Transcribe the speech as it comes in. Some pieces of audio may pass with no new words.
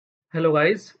Hello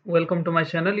guys, welcome to my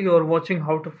channel. You are watching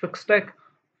how to fix tech.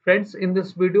 Friends, in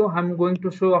this video I'm going to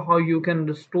show how you can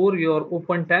restore your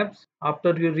open tabs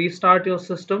after you restart your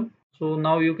system. So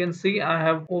now you can see I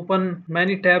have opened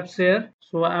many tabs here.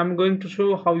 So I'm going to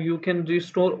show how you can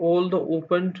restore all the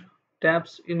opened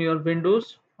tabs in your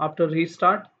Windows after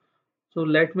restart. So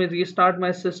let me restart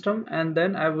my system and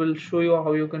then I will show you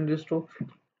how you can restore.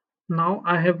 Now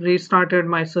I have restarted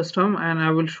my system and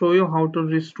I will show you how to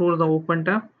restore the open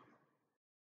tab.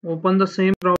 Open the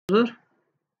same browser,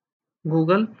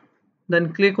 Google,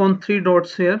 then click on three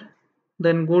dots here,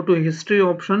 then go to history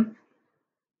option,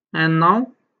 and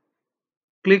now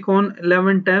click on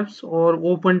 11 tabs or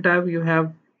open tab you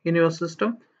have in your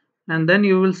system, and then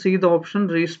you will see the option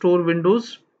restore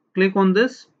Windows. Click on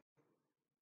this,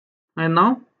 and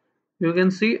now you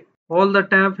can see all the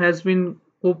tab has been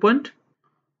opened.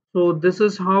 So this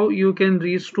is how you can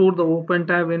restore the open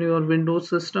tab in your Windows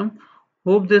system.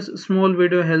 Hope this small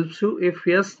video helps you. If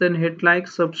yes, then hit like,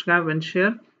 subscribe and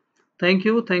share. Thank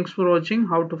you. Thanks for watching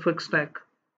How to Fix Tech.